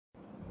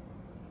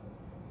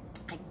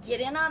Get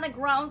in on the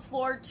ground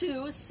floor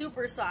to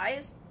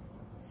supersize,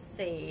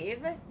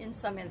 save in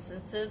some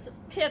instances,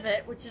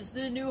 pivot, which is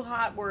the new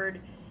hot word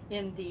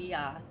in the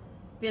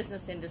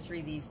business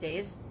industry these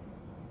days,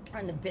 or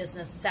in the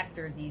business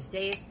sector these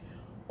days,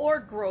 or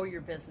grow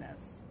your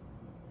business.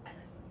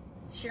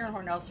 Sharon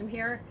Hornellstrom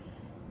here.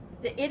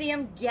 The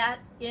idiom get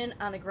in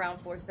on the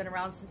ground floor has been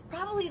around since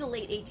probably the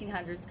late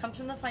 1800s. Comes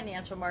from the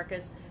financial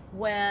markets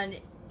when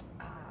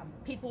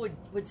people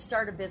would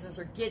start a business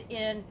or get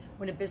in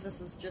when a business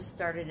was just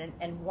started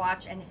and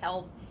watch and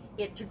help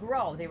it to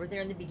grow. They were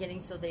there in the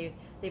beginning, so they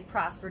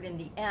prospered in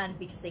the end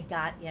because they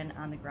got in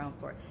on the ground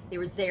floor. They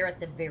were there at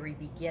the very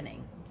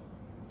beginning.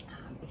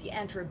 If you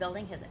enter a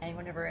building, has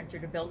anyone ever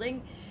entered a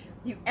building?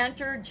 You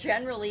enter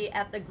generally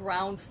at the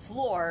ground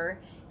floor,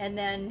 and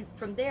then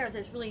from there,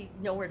 there's really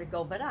nowhere to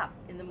go but up,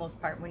 in the most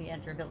part, when you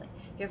enter a building.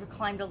 If you ever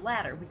climbed a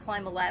ladder, we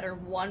climb a ladder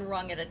one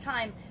rung at a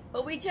time,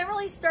 but we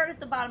generally start at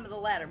the bottom of the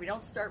ladder. We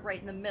don't start right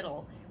in the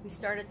middle. We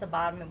start at the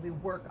bottom and we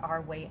work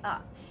our way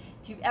up.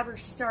 If you've ever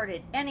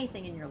started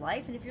anything in your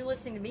life, and if you're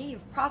listening to me,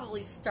 you've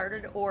probably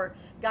started or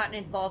gotten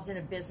involved in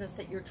a business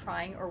that you're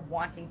trying or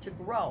wanting to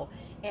grow.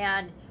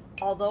 And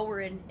although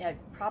we're in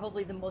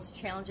probably the most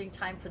challenging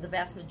time for the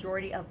vast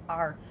majority of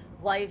our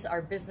lives,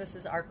 our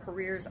businesses, our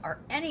careers, our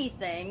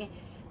anything,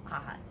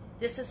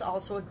 this is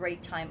also a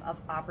great time of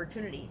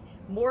opportunity.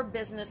 More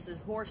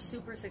businesses, more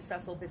super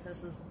successful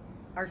businesses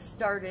are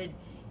started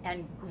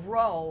and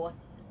grow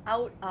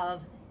out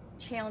of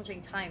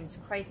challenging times,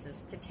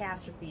 crisis,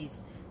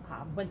 catastrophes,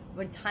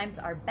 when times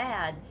are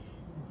bad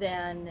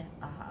than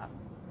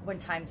when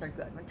times are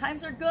good. When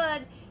times are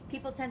good,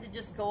 people tend to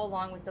just go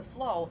along with the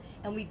flow,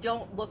 and we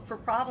don't look for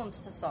problems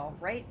to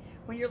solve, right?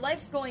 When your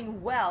life's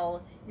going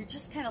well, you're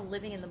just kind of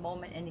living in the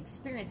moment and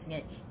experiencing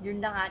it. You're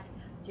not,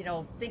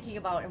 thinking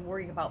about and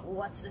worrying about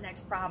what's the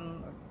next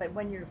problem. But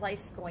when your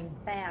life's going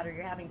bad or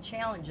you're having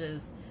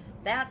challenges,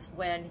 that's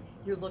when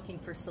you're looking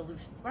for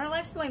solutions. When our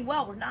life's going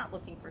well, we're not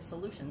looking for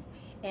solutions.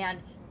 And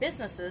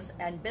business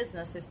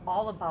is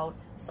all about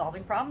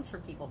solving problems for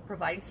people,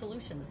 providing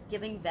solutions,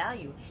 giving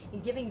value.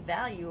 And giving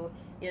value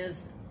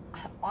is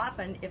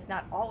often, if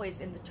not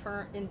always,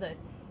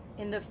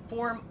 in the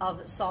form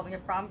of solving a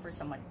problem for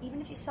someone.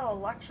 Even if you sell a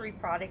luxury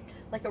product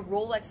like a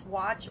Rolex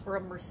watch or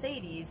a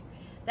Mercedes,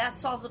 that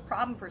solves a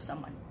problem for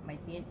someone. It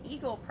might be an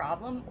ego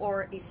problem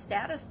or a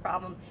status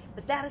problem,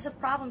 but that is a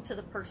problem to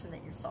the person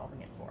that you're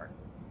solving it for.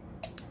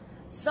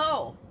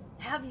 So,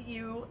 have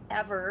you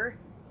ever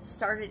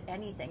started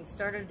anything,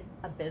 started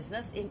a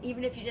business? And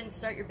even if you didn't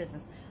start your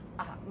business,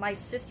 my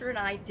sister and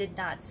I did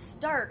not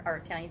start our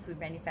Italian food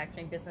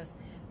manufacturing business,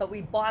 but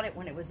we bought it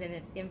when it was in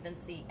its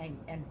infancy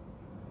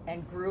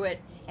and grew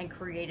it and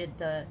created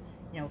the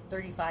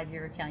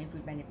 35-year Italian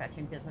food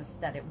manufacturing business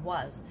that it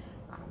was.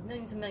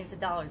 Millions and millions of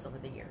dollars over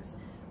the years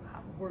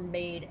were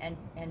made and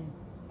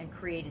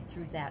created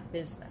through that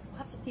business.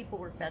 Lots of people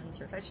were fed and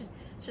served. I should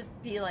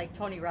be like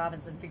Tony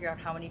Robbins and figure out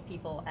how many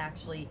people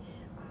actually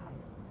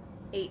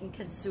ate and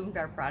consumed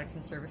our products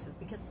and services,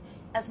 because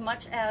as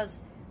much as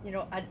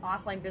an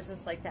offline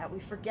business like that, we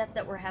forget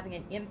that we're having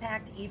an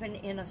impact. Even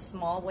in a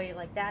small way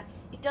like that,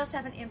 it does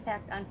have an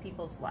impact on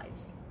people's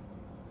lives.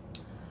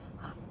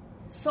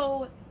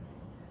 So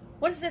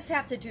what does this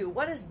have to do?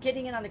 What does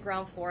getting in on the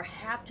ground floor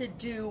have to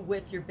do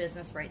with your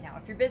business right now?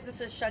 If your business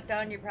is shut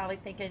down, you're probably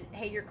thinking,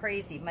 hey, you're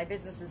crazy. My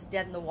business is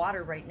dead in the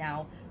water right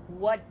now.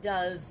 What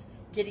does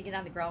getting in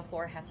on the ground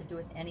floor have to do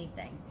with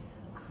anything?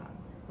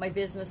 My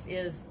business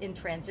is in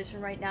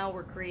transition right now.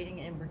 We're creating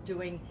and we're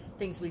doing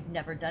things we've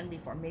never done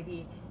before.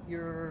 Maybe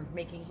you're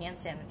making hand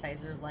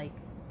sanitizer like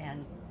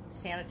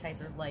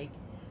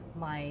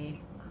my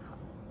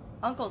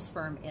uncle's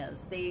firm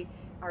is. They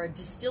are a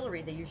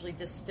distillery. They usually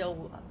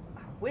distill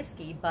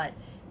whiskey, but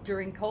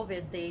during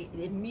COVID, they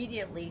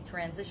immediately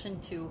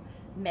transitioned to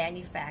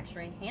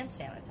manufacturing hand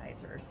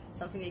sanitizer,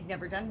 something they've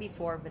never done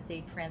before, but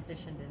they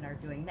transitioned and are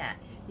doing that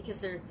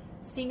because they're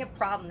seeing a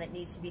problem that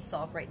needs to be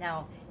solved right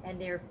now, and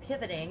they're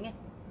pivoting.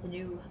 The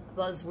new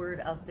buzzword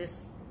of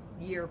this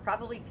year,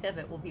 probably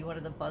pivot will be one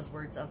of the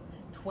buzzwords of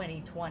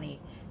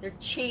 2020. They're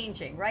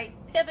changing, right?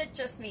 Pivot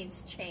just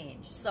means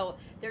change. So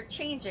they're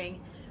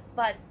changing,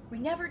 but we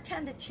never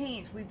tend to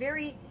change. We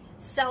very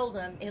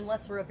seldom,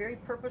 unless we're a very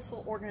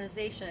purposeful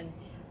organization,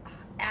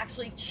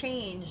 actually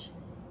change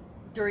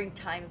during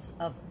times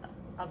of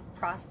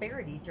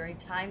prosperity, during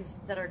times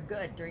that are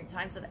good, during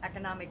times of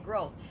economic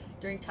growth,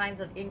 during times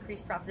of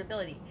increased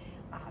profitability.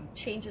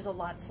 Change is a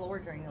lot slower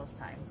during those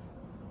times.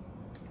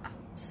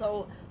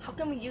 So how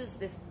can we use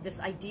this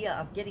idea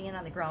of getting in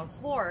on the ground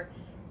floor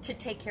to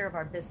take care of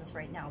our business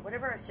right now,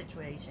 whatever our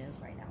situation is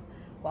right now?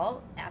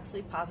 Well,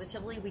 absolutely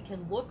positively, we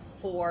can look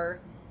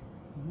for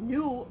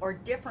new or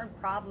different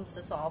problems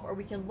to solve, or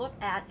we can look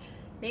at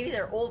maybe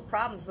they're old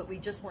problems, but we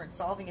just weren't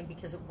solving them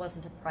because it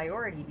wasn't a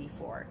priority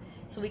before.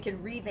 So we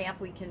can revamp,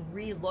 we can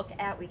re-look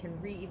at, we can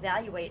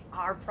reevaluate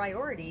our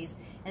priorities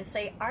and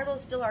say, are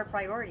those still our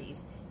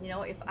priorities?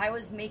 If I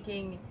was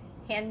making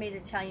handmade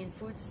Italian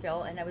food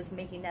still, and I was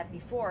making that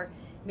before,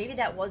 maybe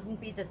that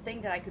wouldn't be the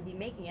thing that I could be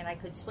making, and I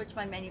could switch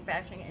my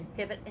manufacturing and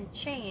pivot and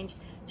change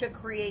to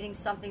creating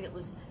something that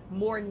was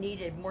more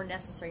needed, more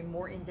necessary,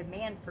 more in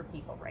demand for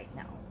people right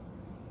now.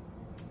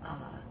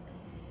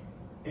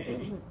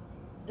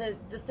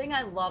 The thing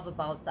I love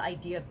about the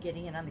idea of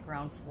getting in on the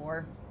ground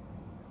floor,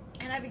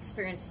 and I've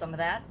experienced some of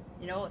that,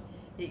 you know,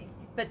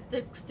 but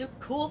the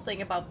cool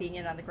thing about being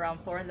in on the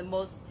ground floor and the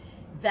most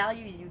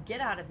value you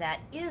get out of that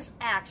is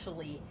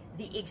actually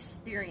the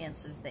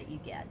experiences that you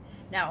get.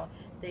 Now,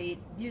 they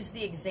use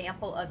the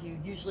example of you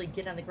usually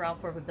get on the ground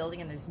floor of a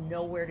building and there's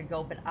nowhere to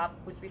go but up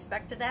with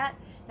respect to that.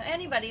 Now,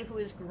 anybody who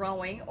is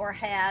growing or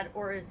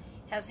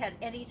has had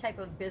any type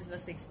of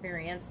business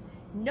experience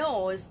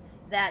knows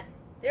that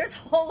there's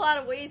a whole lot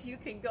of ways you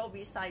can go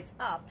besides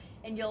up,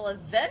 and you'll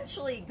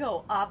eventually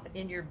go up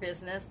in your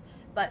business,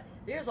 but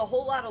there's a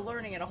whole lot of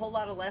learning and a whole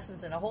lot of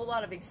lessons and a whole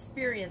lot of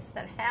experience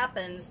that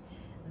happens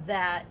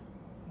that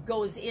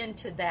goes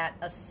into that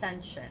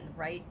ascension,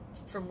 right?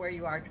 From where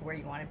you are to where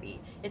you want to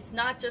be. It's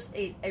not just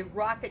a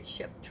rocket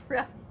ship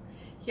trip.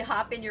 You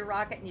hop in your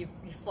rocket and you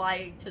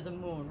fly to the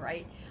moon,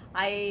 right?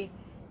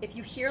 If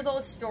you hear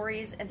those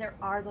stories, and there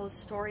are those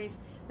stories,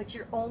 but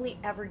you're only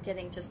ever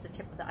getting just the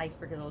tip of the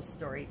iceberg of those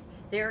stories.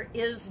 There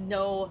is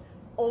no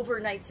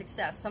overnight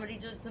success. Somebody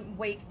just doesn't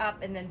wake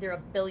up and then they're a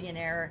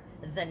billionaire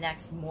the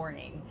next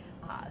morning.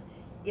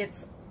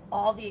 It's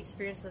all the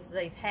experiences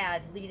they've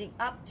had leading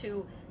up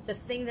to the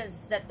thing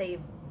that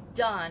they've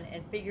done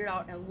and figured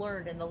out and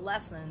learned, and the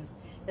lessons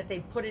that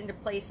they've put into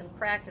place and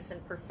practiced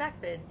and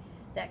perfected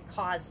that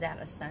caused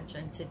that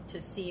ascension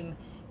to seem,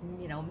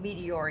 you know,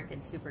 meteoric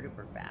and super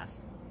duper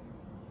fast.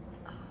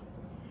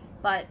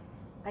 But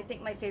I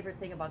think my favorite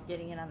thing about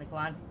getting in on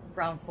the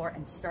ground floor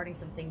and starting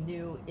something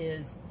new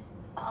is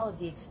all of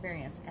the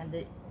experience and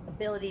the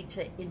ability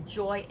to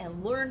enjoy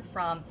and learn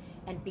from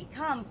and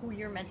become who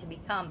you're meant to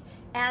become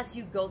as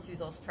you go through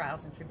those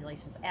trials and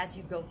tribulations, as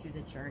you go through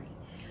the journey.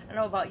 I don't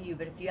know about you,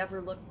 but if you ever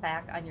look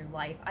back on your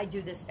life, I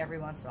do this every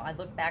once in a while. I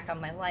look back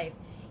on my life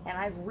and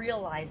I've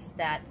realized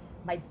that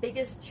my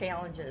biggest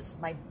challenges,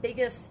 my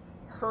biggest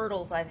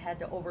hurdles I've had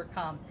to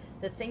overcome,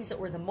 the things that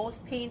were the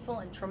most painful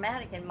and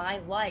traumatic in my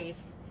life,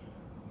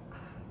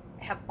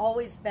 have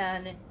always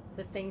been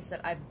the things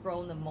that I've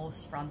grown the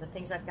most from, the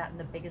things I've gotten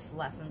the biggest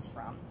lessons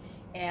from,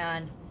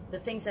 and the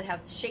things that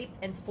have shaped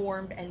and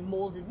formed and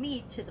molded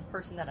me to the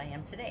person that I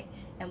am today.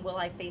 And will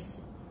I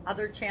face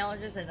other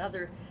challenges and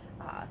other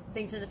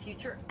things in the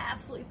future?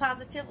 Absolutely,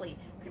 positively.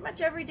 Pretty much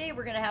every day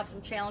we're going to have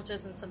some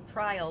challenges and some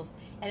trials,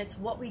 and it's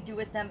what we do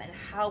with them and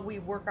how we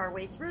work our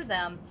way through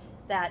them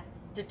that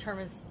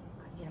determines,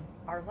 you know,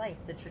 our life,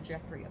 the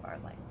trajectory of our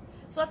life.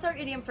 So that's our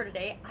idiom for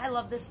today. I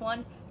love this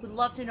one. Would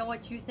love to know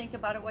what you think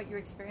about it, what your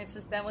experience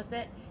has been with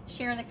it.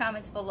 Share in the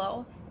comments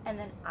below, and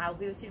then I'll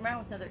be with you tomorrow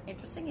with another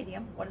interesting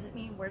idiom. What does it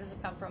mean? Where does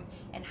it come from?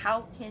 And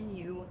how can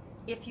you,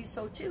 if you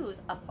so choose,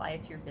 apply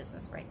it to your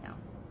business right now?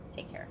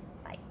 Take care.